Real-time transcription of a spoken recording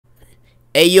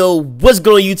Hey yo, what's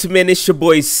going on YouTube, man? It's your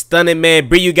boy Stunted, man.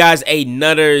 Bring you guys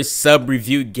another sub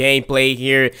review gameplay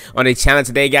here on the channel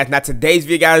today, guys. Now today's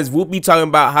video, guys, we'll be talking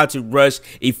about how to rush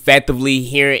effectively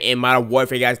here in Modern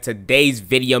Warfare, guys. Today's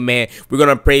video, man, we're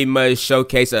gonna pretty much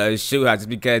showcase a shoot house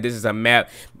because this is a map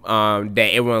that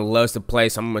everyone loves to play.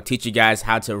 So I'm gonna teach you guys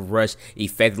how to rush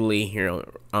effectively here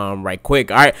right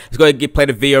quick. All right, let's go ahead and play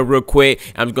the video real quick.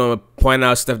 I'm just gonna point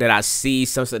out stuff that I see,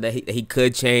 some stuff that he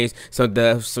could change, some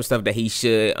stuff that he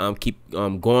should keep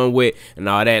going with, and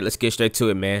all that. Let's get straight to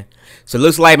it, man. So it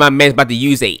looks like my man's about to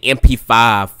use a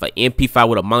MP5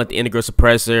 with a monolithic integral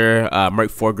suppressor, Merc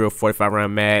 4 grill, 45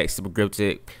 round mag, stipper grip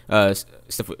tape,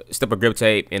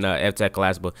 and F-Tech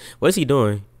collapsible. What is he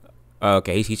doing?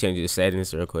 Okay, he changed the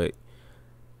settings real quick.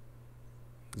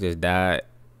 He just died.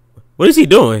 What is he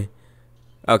doing?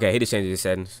 Okay, he just changed his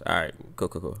settings. All right,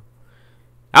 cool.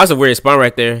 That was a weird spawn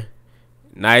right there.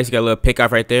 Nice, got a little pick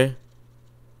off right there.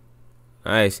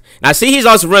 Nice. Now, see, he's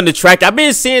also running the tracker. I've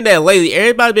been seeing that lately.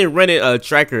 Everybody's been running a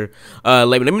tracker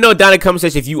lately. Let me know down in the comment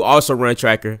section if you also run a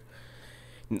tracker.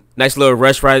 Nice little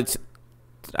rush right to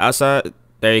the outside.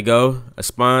 There you go. A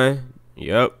spawn.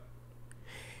 Yep.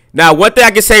 Now, one thing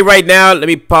I can say right now, let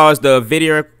me pause the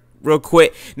video real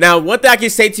quick. Now, one thing I can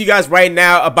say to you guys right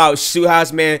now about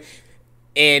SHOOTHOUSE, man,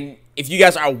 and if you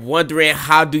guys are wondering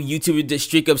how do YouTubers just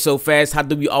streak up so fast, how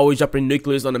do we always drop in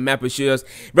nuclears on the map of SHOOTHOUSE,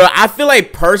 bro, I feel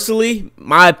like personally,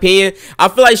 my opinion, I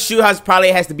feel like SHOOTHOUSE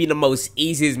probably has to be the most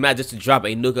easiest map just to drop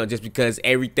a nuke on, just because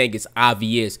everything is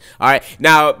obvious. All right,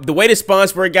 now the way the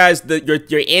spawns work, guys,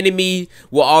 your enemy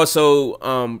will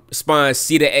also spawn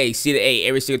C to A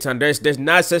every single time. There's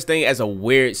not such thing as a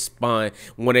weird spawn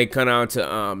when it comes down to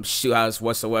SHOOTHOUSE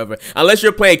whatsoever, unless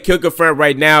you're playing Kill Confirm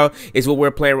right now. Is what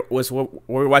we're playing, what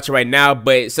we're watching right now.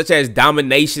 But such as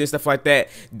domination and stuff like that,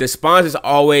 the spawns is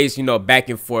always, you know, back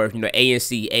and forth, you know, A and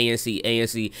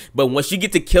C. But once you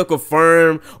get to Kill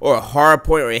Confirm or a hard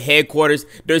point or a headquarters,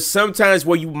 there's sometimes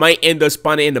where you might end up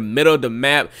spawning in the middle of the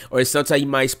map, or sometimes you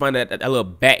might spawn at a little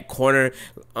back corner,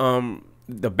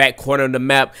 the back corner of the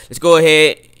map. Let's go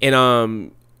ahead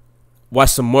and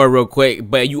watch some more real quick.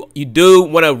 But you do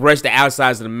want to rush the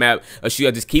outsides of the map, or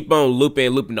should just keep on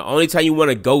looping. The only time you want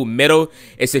to go middle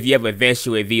is if you have advanced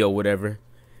UAV or whatever,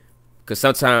 because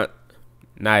sometimes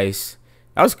nice.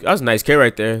 That was a nice kill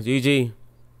right there. GG.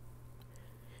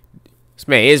 This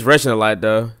man is rushing a lot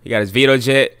though. He got his Vito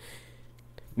jet.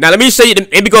 Now let me show you.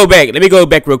 Let me go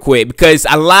back real quick, because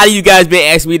a lot of you guys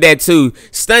been asking me that too.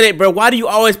 Stunted, bro, why do you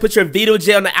always put your Vito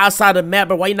jet on the outside of the map,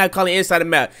 bro? Why you not calling inside the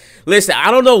map? Listen,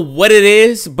 I don't know what it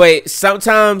is, but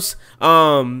sometimes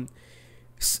how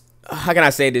can I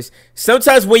say this?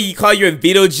 Sometimes when you call your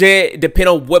Vito jet,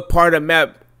 depending on what part of the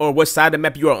map or what side of the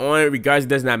map you are on, regardless, it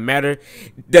does not matter.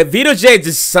 The Vito jet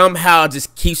just somehow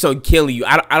just keeps on killing you.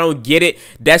 I don't get it.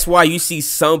 That's why you see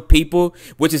some people,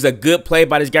 which is a good play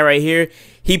by this guy right here,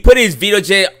 he put his Vito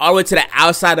jet all the way to the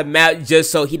outside of the map just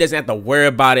so he doesn't have to worry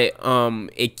about it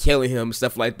killing him,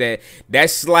 stuff like that.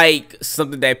 That's like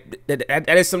something that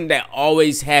is something that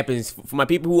always happens. For my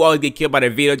people who always get killed by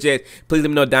their Vito jets, please let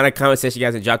me know down in the comment section,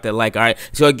 guys, and drop that like. All right,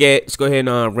 let's go ahead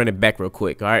and run it back real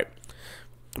quick. All right,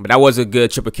 but that was a good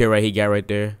triple kill right he got right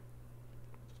there.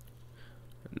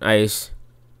 Nice.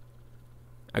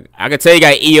 I can tell you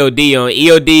got EOD on.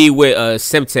 EOD with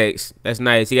Semtex. That's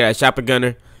nice. He got a chopper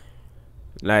gunner.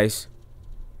 Nice.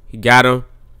 He got him.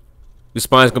 The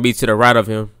spawn's gonna be to the right of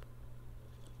him.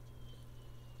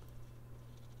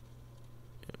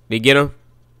 Did he get him?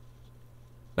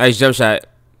 Nice jump shot.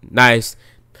 Nice.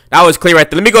 That was clear right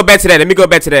there. Let me go back to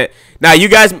that. Now you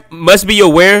guys must be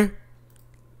aware.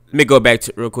 Let me go back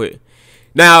to real quick.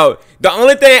 Now the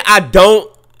only thing I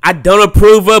don't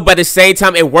approve of, but at the same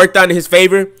time it worked out in his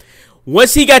favor.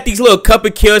 Once he got these little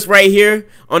couple kills right here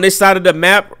on this side of the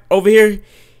map over here,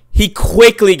 he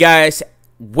quickly, guys,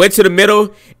 went to the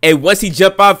middle, and once he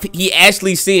jumped off, he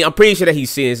actually seen, I'm pretty sure that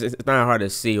he's seen, it's not hard to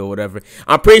see or whatever,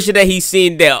 I'm pretty sure that he's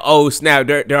seen that, oh snap,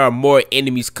 there are more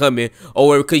enemies coming,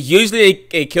 or because usually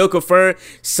in Kill Confirm,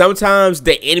 sometimes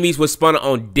the enemies will spawn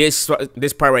on this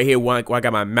part right here where I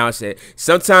got my mouse at.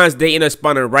 Sometimes they end up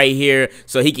spawning right here,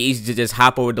 so he can easily just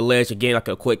hop over the ledge again like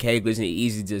a quick head glitch and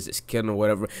easy just kill him or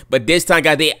whatever. But this time,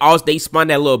 guys, they spawn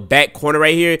that little back corner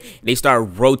right here, and they start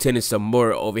rotating some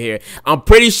more over here. I'm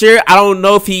pretty sure, I don't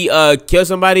know if he killed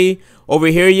somebody over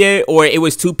here yet, or it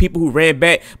was two people who ran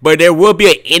back, but there will be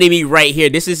an enemy right here.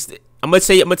 This is, I'm gonna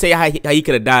tell you how he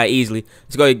could have died easily.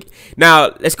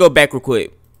 Let's go back real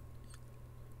quick.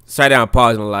 Sorry that I'm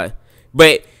pausing a lot,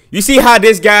 but you see how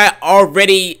this guy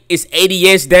already is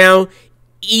ADS down.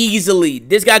 easily.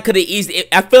 This guy could have easily.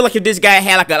 I feel like if this guy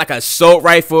had like a assault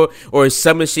rifle or a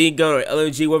submachine gun or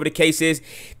LMG, whatever the case is,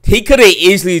 he could have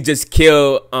easily just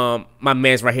killed my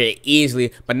man's right here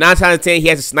easily. But 9 times out of 10, he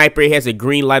has a sniper. He has a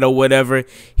green light or whatever.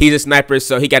 He's a sniper,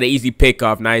 so he got an easy pick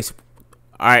off. Nice.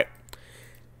 All right.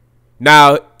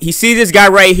 Now, he sees this guy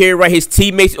right here, right? His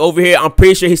teammates over here. I'm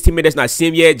pretty sure his teammate does not see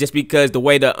him yet, just because the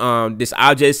way the this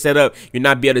object is set up, you're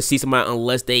not be able to see somebody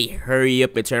unless they hurry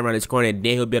up and turn around this corner, and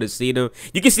then he'll be able to see them.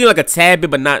 You can see like a tad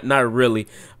bit, but not really.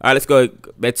 All right, let's go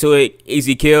back to it.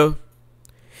 Easy kill.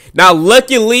 Now,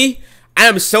 luckily, I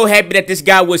am so happy that this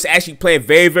guy was actually playing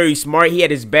very, very smart. He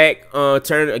had his back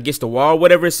turned against the wall,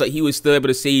 whatever, so he was still able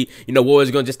to see, you know, what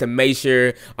was going, just to make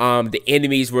sure the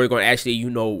enemies were going to actually, you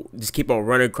know, just keep on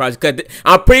running across. Because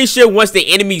I'm pretty sure once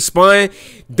the enemy spawned,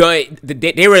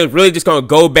 they were really just going to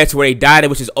go back to where they died,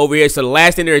 which is over here. So the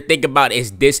last thing they're thinking about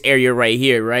is this area right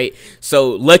here, right? So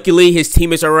luckily, his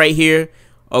teammates are right here.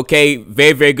 Okay,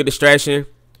 very, very good distraction.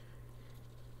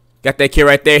 Got that kill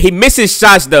right there. He misses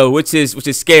shots though, which is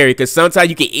scary, because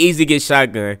sometimes you can easily get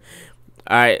shotgun.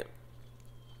 All right.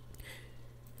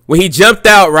 When he jumped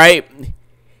out, right?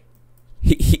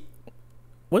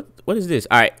 What is this?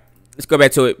 All right, let's go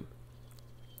back to it.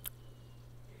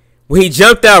 When he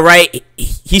jumped out, right,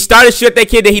 he started to shoot that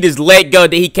kid, then he just let go.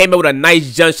 Then he came up with a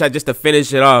nice jump shot just to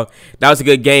finish it off. That was a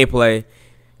good gameplay.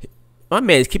 My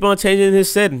man, keep on changing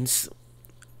his settings.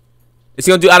 Is he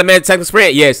gonna do automatic tactical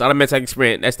sprint? Yes, automatic tactical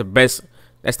sprint. That's the best.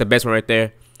 That's the best one right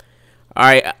there. All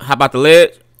right, how about the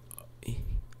lid?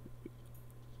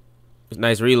 It's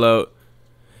nice reload.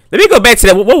 Let me go back to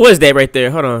that. What was that right there?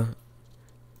 Hold on.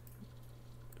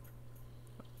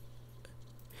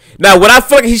 Now, what I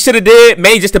fucking he should have did,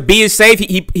 maybe just to be safe,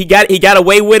 he got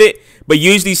away with it. But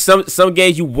usually some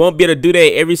games you won't be able to do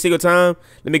that every single time.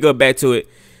 Let me go back to it.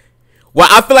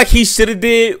 What I feel like he should have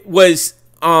did was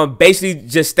basically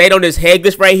just stayed on this head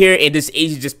glitch right here and just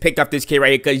easy just pick up this kid right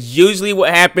here, because usually what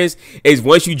happens is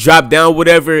once you drop down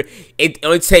whatever, it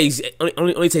only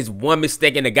takes one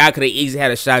mistake and the guy could have easily had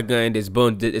a shotgun and just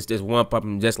boom, it's just one pop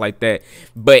him just like that.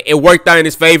 But it worked out in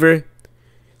his favor.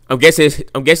 I'm guessing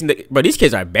that, bro, these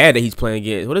kids are bad that he's playing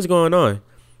against. What is going on?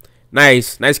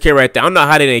 Nice kid right there. I don't know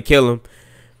how they didn't kill him,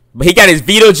 but he got his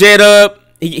veto jet up.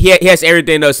 He has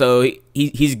everything though, so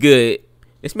he's good.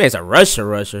 This man's a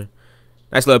rusher.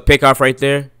 Nice little pick off right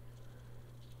there.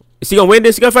 Is he gonna win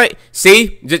this gunfight?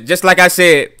 See, just like I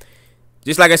said,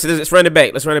 let's run it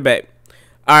back.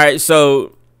 All right,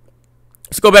 so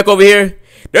let's go back over here.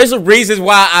 There's some reasons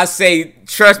why I say,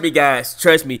 trust me, guys,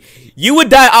 trust me. You would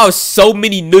die off so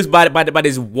many nukes by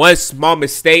this one small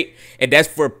mistake, and that's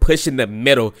for pushing the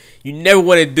middle. You never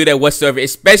want to do that whatsoever,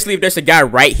 especially if there's a guy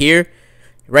right here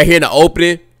in the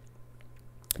opening.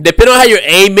 Depending on how your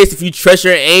aim is, if you trust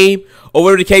your aim or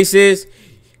whatever the case is,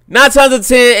 9 times out of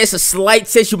 10, it's a slight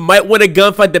chance you might win a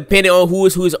gunfight depending on who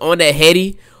is on that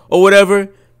heady or whatever.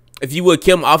 If you would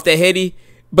kill him off that heady,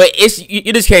 but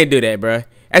you just can't do that, bro.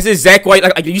 That's exactly why.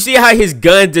 Like you see how his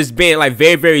gun just being like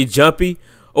very, very jumpy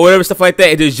or whatever, stuff like that,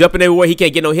 and just jumping everywhere. He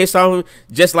can't get no hits on him,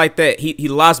 just like that. He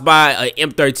lost by an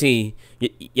M13.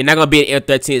 You're not gonna be an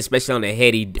M13, especially on the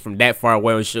heady from that far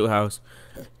away on shoot house.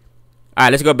 All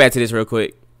right, let's go back to this real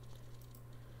quick.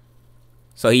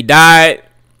 So he died.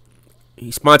 He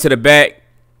spawned to the back.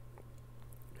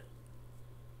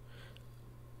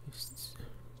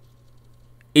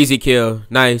 Easy kill.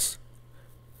 Nice.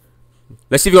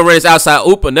 Let's see if we gonna run this outside.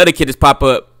 Oop, another kid just pop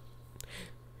up.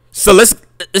 So let's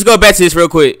go back to this real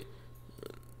quick.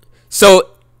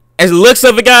 So as it looks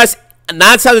of it, guys, 9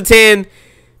 times out of 10,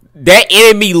 that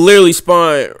enemy literally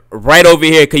spawned right over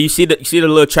here, because you see the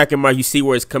little tracking mark. You see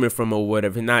where it's coming from or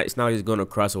whatever. It's not just going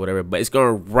across or whatever, but it's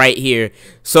going right here.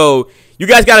 So you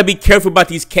guys got to be careful about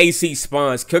these KC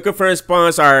spawns. Kill confirm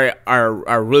spawns are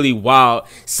really wild.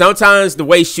 Sometimes the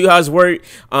way shoot house work,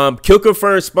 kill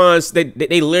confirm spawns, they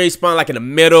literally spawn like in the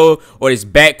middle or this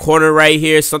back corner right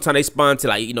here. Sometimes they spawn to,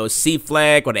 like, you know, C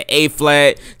flag or the A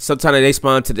flag. Sometimes they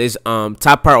spawn to this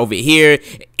top part over here.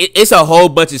 It's a whole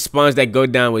bunch of spawns that go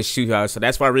down with shoot house. So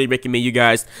that's why I really recommend you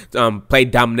guys play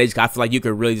domination. I feel like you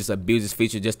can really just abuse this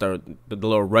feature, just the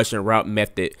little Russian route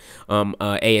method.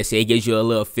 ASA, it gives you a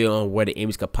little feel on where the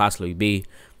enemies could possibly be.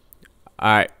 All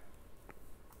right,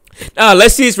 now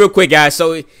let's see this real quick, guys.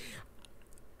 So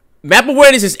map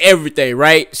awareness is everything,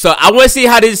 right? So I want to see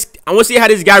how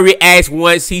this guy reacts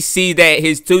once he sees that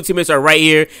his two teammates are right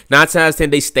here. 9 times out of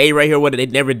 10, they stay right here, whether they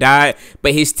never died,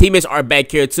 but his teammates are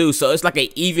back here too. So it's like an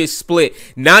even split.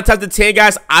 9 times out of 10,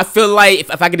 guys, I feel like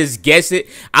if I could just guess it,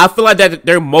 I feel like that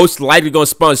they're most likely gonna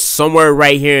spawn somewhere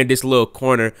right here in this little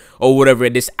corner or whatever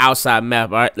in this outside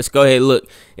map. All right, let's go ahead and look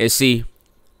and see.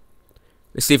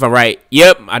 Let's see if I'm right.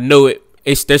 Yep, I knew it.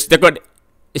 It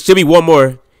should be one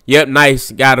more. Yep,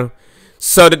 nice. Got him.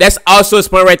 So that's also a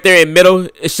spawn right there in middle.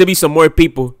 It should be some more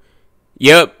people.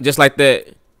 Yep, just like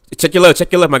that. Check your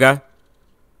left, my guy.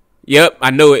 Yep, I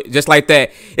knew it. Just like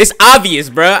that. It's obvious,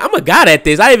 bro. I'm a god at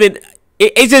this.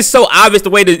 It's just so obvious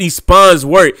the way that these spawns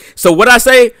work. So what I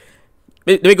say,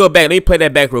 let me go back. Let me play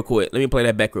that back real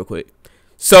quick.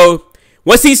 So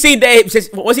once he seen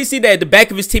that the back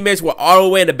of his teammates were all the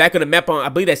way in the back of the map on, I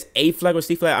believe that's A flag or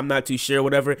C flag, I'm not too sure,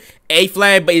 whatever. A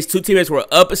flag, but his two teammates were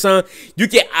up or something. You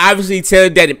can obviously tell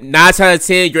that 9 times out of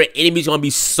 10, your enemy's gonna be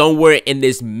somewhere in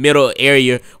this middle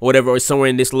area or whatever, or somewhere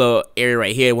in this little area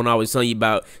right here when I was telling you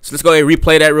about. So let's go ahead and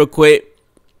replay that real quick.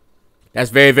 That's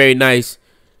very, very nice.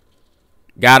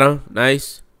 Got him.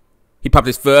 Nice. He popped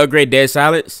his full upgrade, dead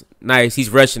silence. Nice. He's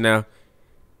rushing now.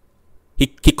 He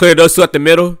cleared those two up the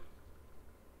middle.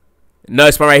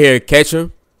 Another spot right here. Catch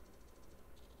him.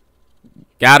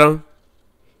 Got him.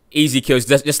 Easy kills.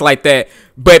 Just like that.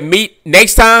 But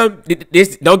next time,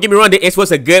 this, don't get me wrong, this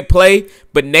was a good play.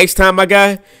 But next time, my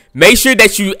guy, make sure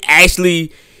that you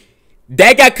actually,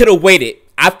 that guy could have waited.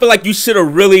 I feel like you should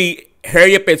have really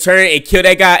hurry up and turn and kill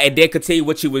that guy and then continue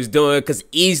what you was doing, because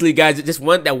easily, guys, just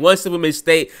that one simple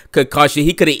mistake could cost you.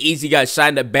 He could have easily got shot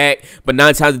in the back, but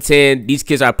 9 times out of 10, these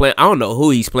kids are playing. I don't know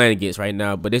who he's playing against right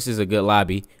now, but this is a good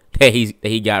lobby that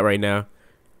he got right now.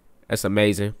 That's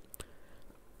amazing.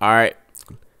 All right,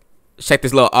 check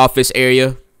this little office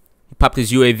area. He popped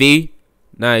his UAV.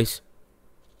 Nice.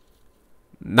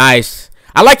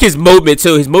 I like his movement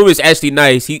too. His movement is actually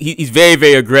nice. He's very,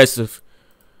 very aggressive.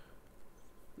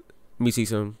 Let me see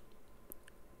some.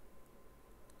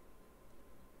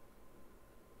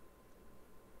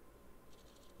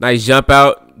 Nice jump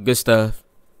out. Good stuff.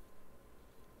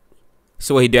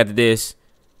 See what he did after this.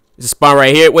 There's a spawn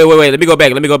right here. Wait. Let me go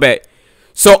back.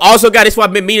 So also, guys, this is what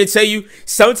I've been meaning to tell you.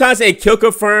 Sometimes in kill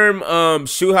confirm,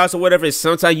 shoot house or whatever,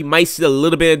 sometimes you might see a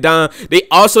little bit of down. They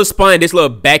also spawn in this little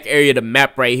back area of the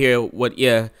map right here.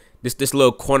 This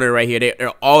little corner right here. They're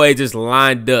always just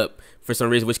lined up for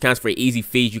some reason, which counts for easy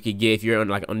feeds you could get if you're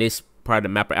on this part of the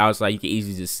map or outside. You can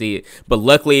easily just see it. But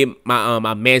luckily,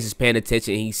 my man's just paying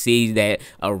attention. And he sees that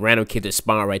a random kid just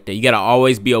spawned right there. You gotta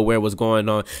always be aware of what's going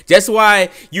on. That's why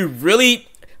you really,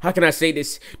 how can I say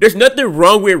this? There's nothing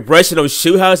wrong with rushing on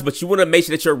shoot house, but you want to make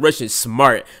sure that you're rushing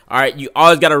smart. All right, you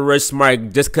always gotta rush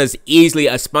smart, just because easily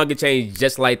a spawn can change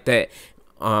just like that.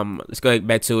 Let's go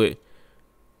back to it.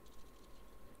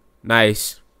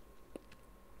 Nice.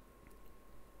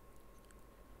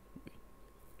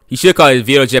 He should call it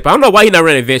Veto Jet. I don't know why he not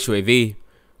running Venture AV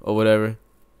or whatever.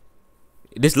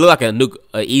 This look like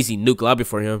a easy nuke lobby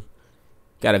for him.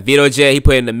 Got a Veto Jet. He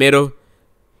put it in the middle.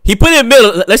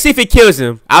 Let's see if it kills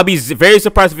him. I'll be very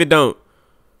surprised if it don't.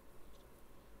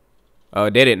 Oh,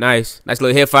 did it. Nice. Nice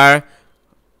little hip fire.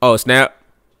 Oh, snap.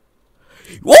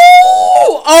 Woo!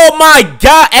 Oh, my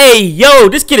God. Hey, yo,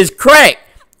 this kid is cracked.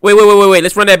 Wait.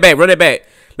 Let's run that back.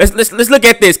 Let's look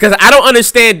at this, because I don't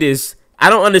understand this. I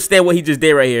don't understand what he just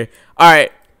did right here. All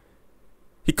right.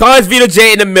 He calls Vito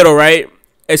J in the middle, right?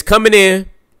 It's coming in.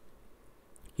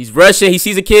 He's rushing. He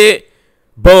sees a kid.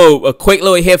 Boom. A quick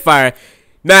little hip fire.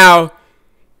 Now,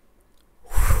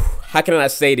 how can I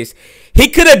say this? He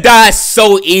could have died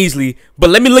so easily.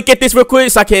 But let me look at this real quick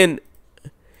so I can.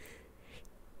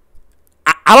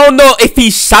 I don't know if he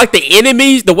shot the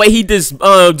enemies the way he just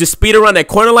speed around that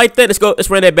corner like that. Let's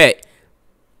run that back.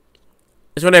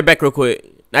 Let's run that back real quick.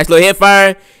 Nice little hip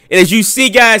fire. And as you see,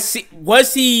 guys,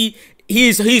 once he's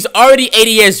already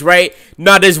ADS, right?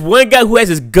 Now there's one guy who has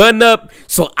his gun up,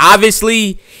 so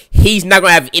obviously he's not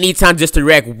gonna have any time just to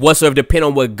react whatsoever, depending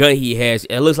on what gun he has.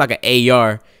 It looks like an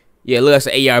AR. Yeah, it looks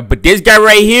like an AR. But this guy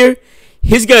right here,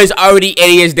 his gun is already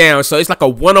ADS down, so it's like a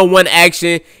one-on-one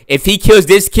action. If he kills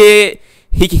this kid,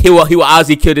 he will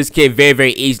obviously kill this kid very,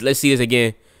 very easy. Let's see this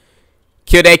again.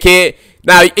 Kill that kid.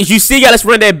 Now, as you see, guys, let's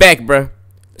run that back, bro.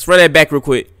 Let's run that back real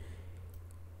quick.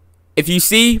 If you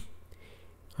see,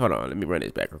 hold on, let me run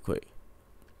this back real quick.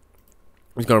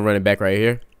 I'm just gonna run it back right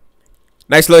here.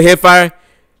 Nice little hip fire.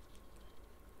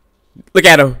 Look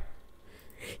at him.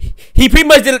 He pretty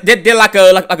much did like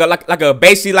a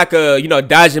basically like a, you know,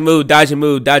 dodging move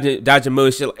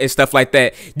and stuff like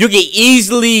that. You can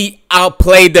easily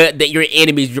outplay your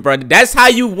enemies, bro. That's how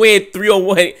you win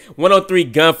 3-on-1,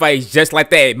 1-on-3 gunfights just like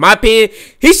that. In my opinion,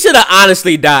 he should have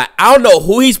honestly died. I don't know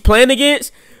who he's playing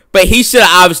against, but he should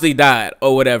have obviously died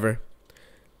or whatever.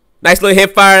 Nice little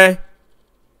hip fire.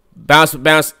 Bounce,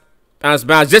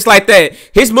 just like that.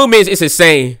 His movement is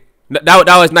insane. That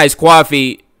was nice. Quad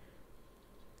feed.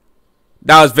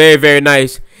 That was very, very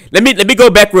nice. Let me go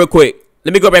back real quick.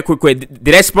 Let me go back quick. Did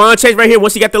that spawn change right here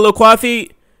once he got the little quad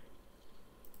feed?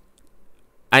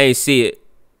 I ain't see it.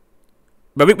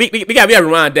 But we gotta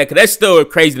rewind that, because that's still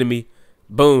crazy to me.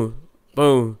 Boom.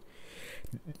 Boom.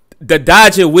 The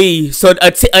dodge and weave. So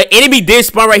an enemy did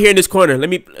spawn right here in this corner. Let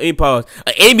me pause.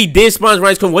 An enemy did spawn right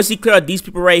in this corner. Once he cleared out these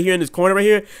people right here in this corner right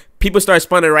here, people start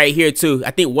spawning right here too.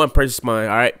 I think one person spawned.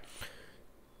 All right.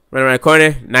 Right around the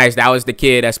corner. Nice. That was the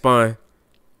kid that spawned.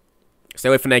 Stay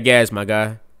away from that gas, my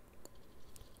guy.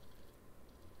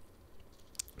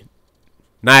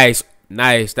 Nice.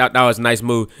 Nice. That was a nice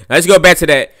move. Now, let's go back to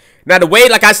that. Now, the way,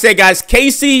 like I said, guys,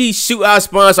 KC shootout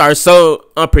spawns are so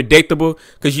unpredictable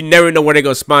because you never know where they're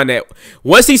going to spawn at.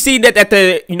 Once he see that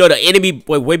the enemy,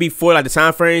 way before, like, the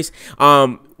time frames,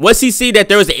 once he see that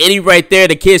there was an enemy right there,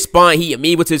 the kid spawned, he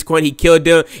immediately went to his corner, he killed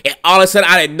them, and all of a sudden,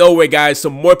 out of nowhere, guys,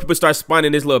 some more people start spawning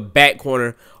in this little back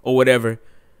corner or whatever.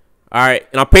 All right,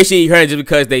 and I'm pretty sure you heard it just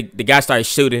because the guy started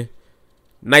shooting.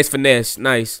 Nice finesse,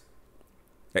 nice.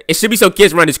 It should be some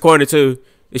kids around this corner, too.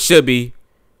 It should be.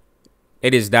 They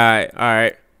just died. All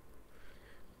right.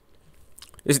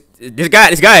 This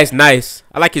guy is nice.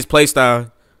 I like his play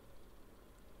style.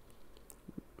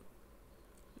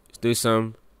 Let's do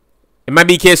some. It might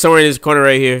be kids somewhere in this corner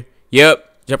right here.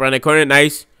 Yep. Jump around that corner.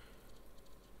 Nice.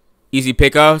 Easy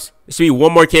pickoffs. There should be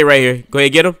one more kid right here. Go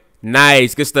ahead, get him.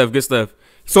 Nice. Good stuff. Good stuff.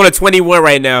 He's on a 21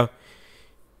 right now.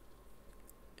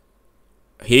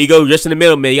 Here you go. Just in the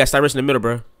middle, man. You got to start rushing in the middle,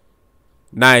 bro.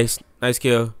 Nice. Nice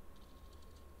kill.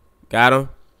 Got him.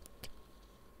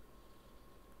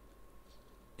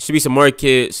 Should be some more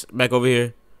kids back over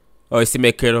here. Oh, his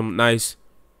teammate killed him. Nice.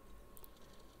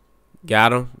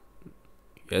 Got him.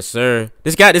 Yes, sir.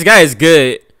 This guy is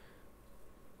good.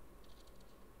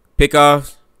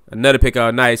 Pickoffs. Another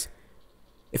pickoff. Nice.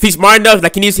 If he's smart enough,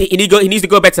 like he needs to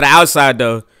go back to the outside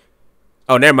though.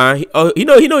 Oh, never mind. He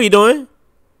know what he's doing.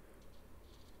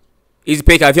 Easy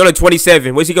pickoff. If you're only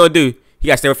 27, what's he gonna do? He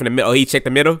got to stay away from the middle. Oh, he checked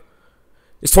the middle.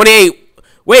 It's 28.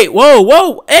 Wait,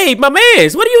 whoa. Hey, my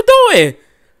mans, what are you doing?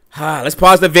 Let's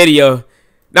pause the video.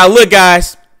 Now, look,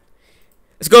 guys.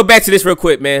 Let's go back to this real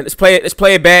quick, man. Let's play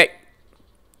it back.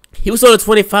 He was on the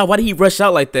 25. Why did he rush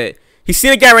out like that? He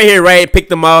seen a guy right here, right?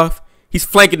 Picked him off. He's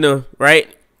flanking him,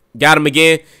 right? Got him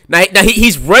again. Now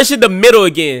he's rushing the middle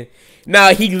again.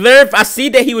 Now, he learned. I see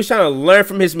that he was trying to learn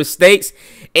from his mistakes.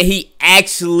 And he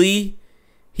actually,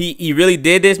 he really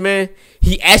did this, man.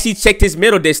 He actually checked his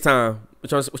middle this time.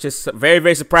 Which is very,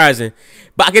 very surprising.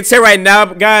 But I can tell right now,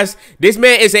 guys, this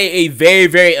man is a very,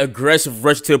 very aggressive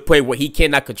rusher to the point where he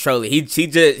cannot control it.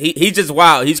 He's just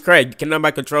wild. He's crazy. You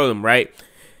cannot control him, right?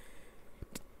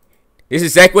 This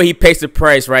is exactly what he pays the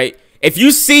price, right? If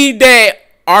you see that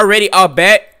already off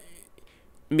bat,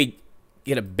 let me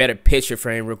get a better picture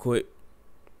frame real quick.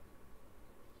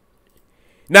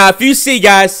 Now, if you see,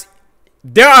 guys,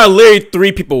 there are literally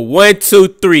 3 people. 1, 2,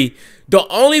 3. The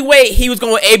only way he was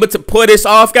going to be able to pull this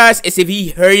off, guys, is if he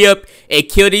hurry up and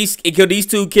kill these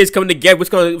 2 kids coming together, which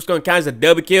going to count as a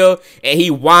double kill, and he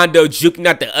wound up juking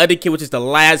out the other kid, which is the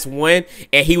last one,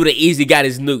 and he would have easily got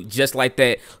his nuke just like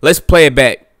that. Let's play it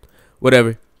back.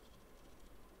 Whatever.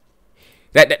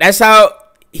 That's how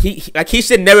he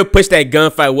should never push that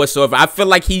gunfight whatsoever. I feel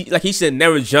like he should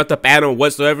never jumped up at him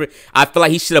whatsoever. I feel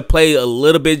like he should have played a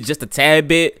little bit, just a tad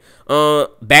bit.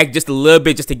 Back just a little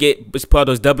bit just to pull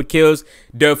those double kills.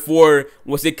 Therefore,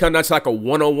 once it comes down to like a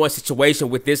one-on-one situation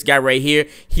with this guy right here,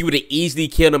 he would have easily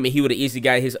killed him and he would have easily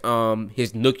got his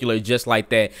nuclear just like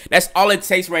that. That's all it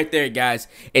takes right there, guys.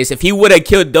 Is if he would have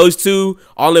killed those 2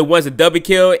 all at once, a double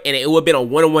kill, and it would have been a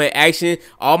one-on-one action,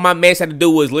 all my man had to do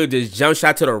was literally just jump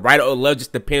shot to the right or left,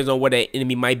 just depends on where that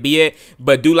enemy might be at,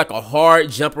 but do like a hard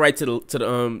jump right to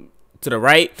the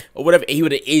right or whatever, and he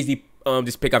would have easily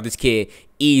just pick off this kid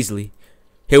easily.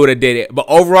 He would have did it. But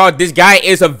overall, this guy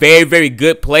is a very, very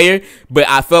good player. But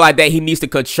I feel like that he needs to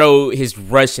control his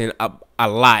rushing a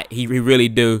lot. He really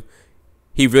do.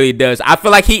 He really does. I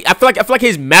feel like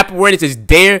his map awareness is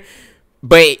there,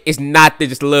 but it's not there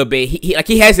just a little bit.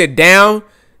 He has it down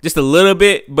just a little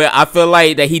bit, but I feel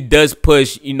like that he does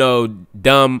push,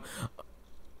 dumb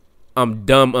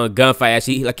gunfight.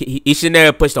 Actually, he should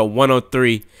never push a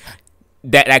 1-on-3.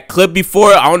 That clip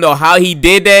before, I don't know how he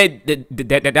did that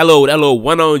little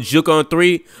 1-on juke on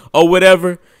 3 or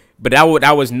whatever, but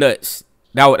that was nuts.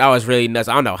 That was really nuts.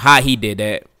 I don't know how he did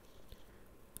that.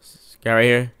 This guy right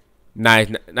here, nice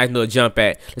little jump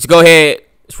at. Let's go ahead.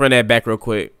 Let's run that back real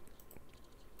quick.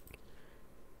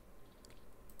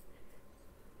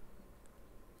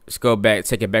 Let's go back.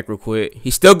 Take it back real quick.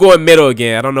 He's still going middle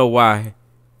again. I don't know why.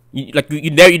 You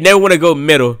never want to go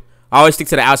middle. I always stick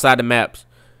to the outside of the maps.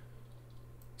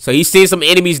 So he's seeing some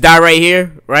enemies die right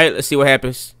here, right? Let's see what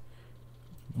happens.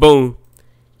 Boom.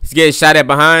 He's getting shot at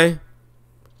behind.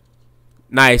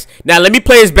 Nice. Now let me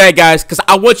play this back, guys, because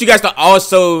I want you guys to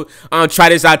also try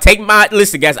this out.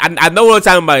 Listen, guys. I know what I'm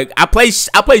talking about. I play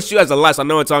shoothouse a lot, so I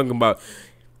know what I'm talking about.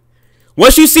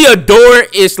 Once you see a door,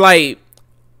 it's like,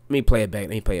 let me play it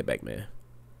back, man.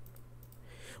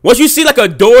 Once you see like a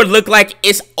door look like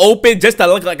it's open, just to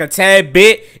look like a tad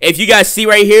bit. If you guys see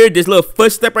right here, this little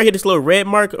footstep right here, this little red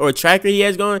mark or tracker he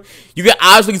has going, you can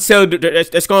obviously tell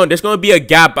there's going to be a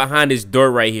gap behind this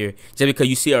door right here, just because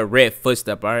you see a red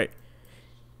footstep. All right.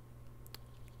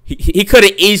 He could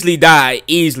have easily died,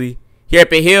 easily. Here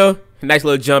up a hill, nice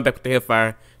little jump back with the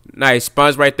hillfire. Nice,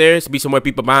 spawns right there. There's be some more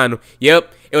people behind him.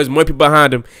 Yep, it was more people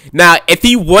behind him. Now, if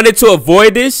he wanted to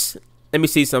avoid this, let me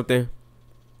see something.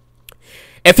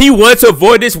 If he wanted to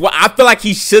avoid this, what I feel like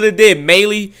he should have did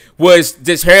mainly was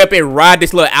just hurry up and ride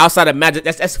this little outside of magic.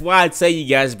 That's why I tell you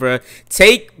guys, bro.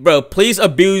 Please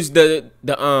abuse the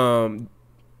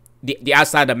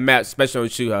outside of the map, especially on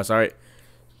Shoothouse. All right,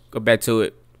 go back to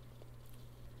it.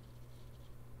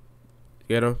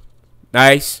 Get him.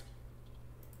 Nice.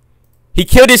 He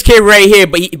killed this kid right here,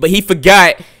 but he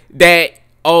forgot that,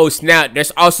 oh snap,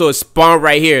 there's also a spawn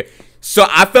right here. So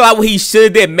I feel like what he should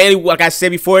have did, mainly like I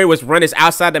said before, it was run this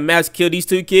outside the maps, kill these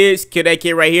two kids, kill that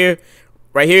kid right here,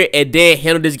 and then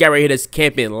handle this guy right here that's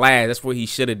camping last. That's what he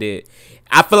should have did.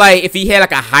 I feel like if he had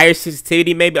like a higher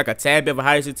sensitivity, maybe like a tad bit of a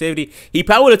higher sensitivity, he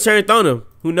probably would have turned on him.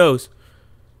 Who knows?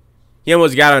 He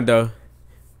almost got him though.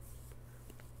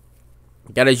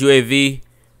 Got his UAV.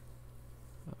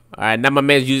 Alright, now my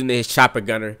man's using his chopper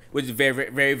gunner, which is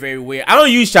very weird. I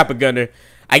don't use chopper gunner.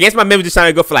 I guess my man was just trying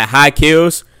to go for like high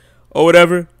kills or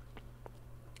whatever.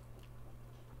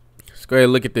 Let's go ahead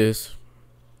and look at this.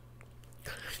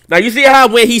 Now you see how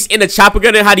when he's in the chopper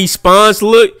gunner, how these spawns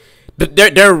look?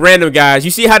 They're random, guys.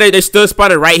 You see how they're still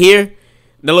spawning right here?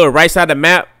 The little right side of the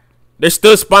map. They're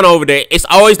still spawning over there. It's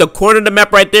always the corner of the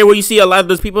map right there where you see a lot of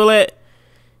those people at.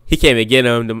 He can't even get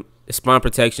them. The spawn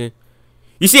protection.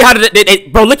 You see how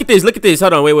bro, look at this. Look at this.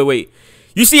 Hold on. Wait.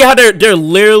 You see how they're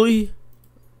literally.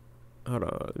 Hold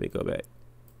on. Let me go back.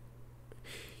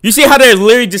 You see how they're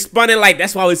literally just spawning like,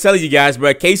 that's why I was telling you guys,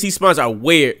 bro. KC spawns are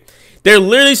weird. They're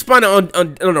literally spawning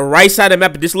on the right side of the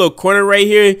map, this little corner right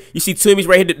here. You see two enemies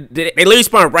right here. They literally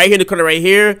spawn right here in the corner right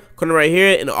here,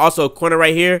 and also a corner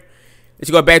right here. Let's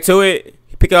go back to it.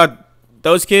 Pick out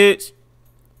those kids.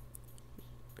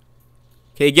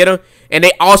 Okay, get them. And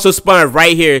they also spawn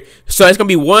right here. So it's going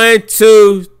to be 1,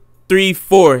 2, 3,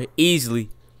 4 easily.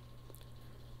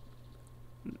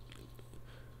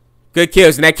 Good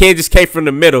kills. And that kid just came from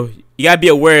the middle. You got to be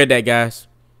aware of that, guys.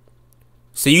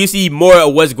 So you see more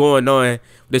of what's going on with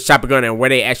the chopper gun and where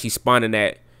they actually spawning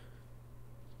at.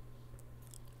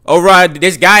 Overall,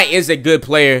 this guy is a good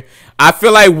player. I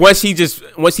feel like once he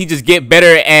just get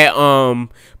better at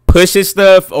pushing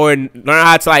stuff or learn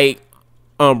how to like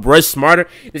rush smarter,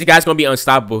 this guy's gonna be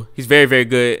unstoppable. He's very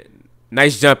good.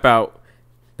 Nice jump out.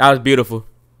 That was beautiful.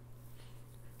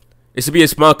 This should be a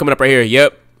spawn coming up right here.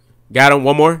 Yep, got him.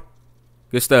 One more.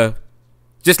 Good stuff.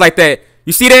 Just like that.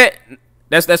 You see that?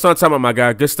 That's what I'm talking about, my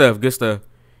guy. Good stuff. Good stuff.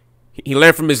 He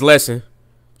learned from his lesson.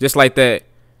 Just like that.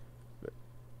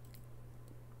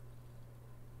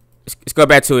 Let's go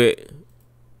back to it.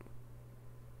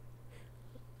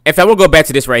 If I will go back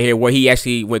to this right here, where he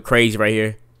actually went crazy right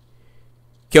here.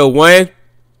 Kill 1,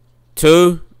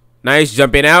 2, nice,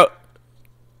 jumping out,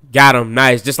 got him,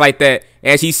 nice, just like that.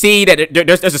 As you see that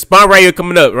there's a spawn right here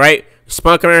coming up, right?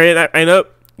 Spawn coming right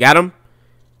up, got him.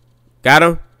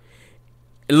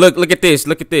 Look at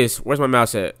this. Where's my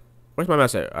mouse at? All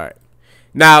right,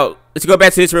 now let's go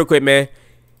back to this real quick, man.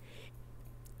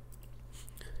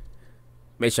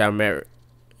 Make sure I remember.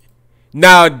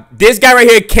 Now this guy right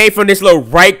here came from this little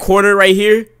right corner right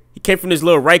here. He came from this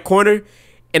little right corner.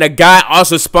 And a guy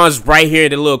also spawns right here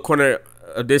in the little corner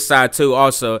of this side too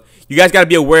also. You guys got to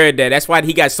be aware of that. That's why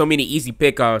he got so many easy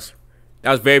pickoffs.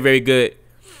 That was very good.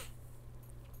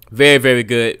 Very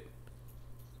good.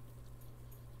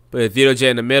 Put a Vito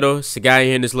Jet in the middle. It's a guy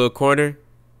here in this little corner.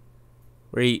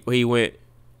 Where he went.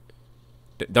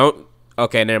 Don't.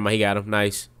 Okay, never mind. He got him.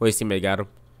 Nice. Where his teammate got him.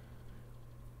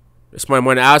 Smart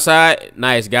more on the outside.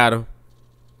 Nice. Got him.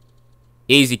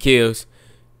 Easy kills.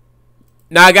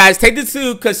 Now, guys, take this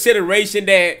into consideration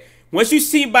that once you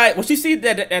see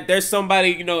that there's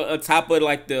somebody, you know, on top of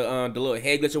like the little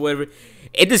head glitch or whatever,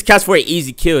 it just counts for an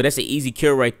easy kill. That's an easy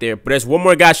kill right there. But there's one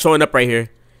more guy showing up right here.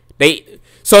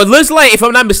 So it looks like, if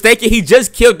I'm not mistaken, he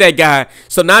just killed that guy.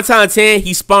 So 9 times out of 10,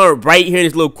 he spawned right here in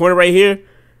this little corner right here.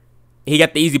 He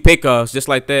got the easy pickoffs just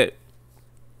like that.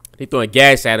 They throwing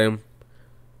gas at him.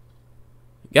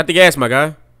 Got the gas, my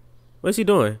guy. What's he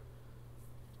doing?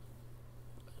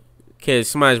 Cause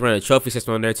somebody's running a trophy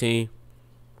system on their team.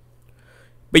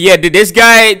 But yeah, this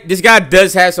guy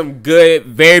does have some good,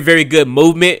 very, very good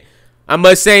movement. I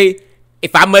must say,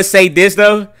 if I must say this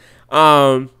though,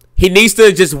 he needs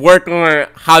to just work on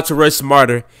how to rush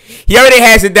smarter. He already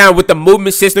has it down with the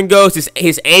movement system goes.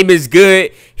 His aim is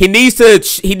good. He needs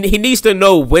to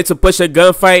know when to push a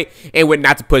gunfight and when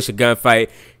not to push a gunfight.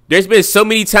 There's been so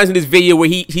many times in this video where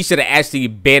he should have actually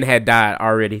been had died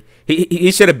already.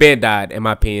 He should have been died, in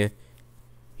my opinion.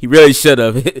 He really should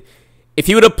have. If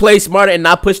he would have played smarter and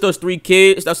not pushed those 3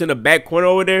 kids that's in the back corner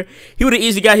over there, he would have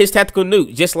easily got his tactical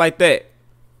nuke just like that.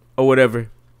 Or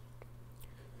whatever.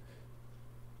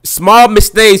 Small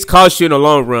mistakes cost you in the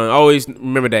long run. Always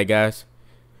remember that, guys.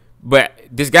 But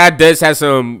this guy does have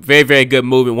some very, very good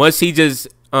movement. Once he just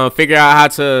figure out how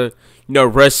to,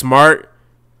 rush smart,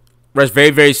 rush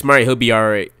very, very smart, he'll be all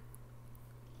right.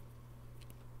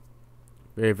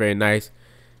 Very, very nice.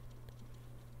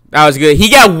 That was good. He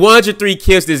got 103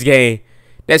 kills this game.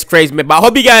 That's crazy, man. But I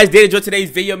hope you guys did enjoy today's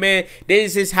video, man.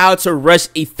 This is how to rush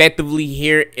effectively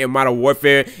here in Modern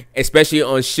Warfare, especially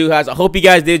on SHOOTHOUSE. I hope you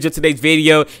guys did enjoy today's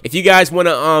video. If you guys want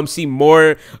to see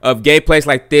more of gameplays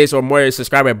like this or more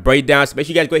subscriber breakdowns, make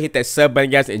sure you guys go hit that sub button,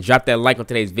 guys, and drop that like on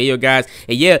today's video, guys.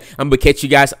 And yeah, I'm going to catch you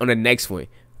guys on the next one.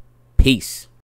 Peace.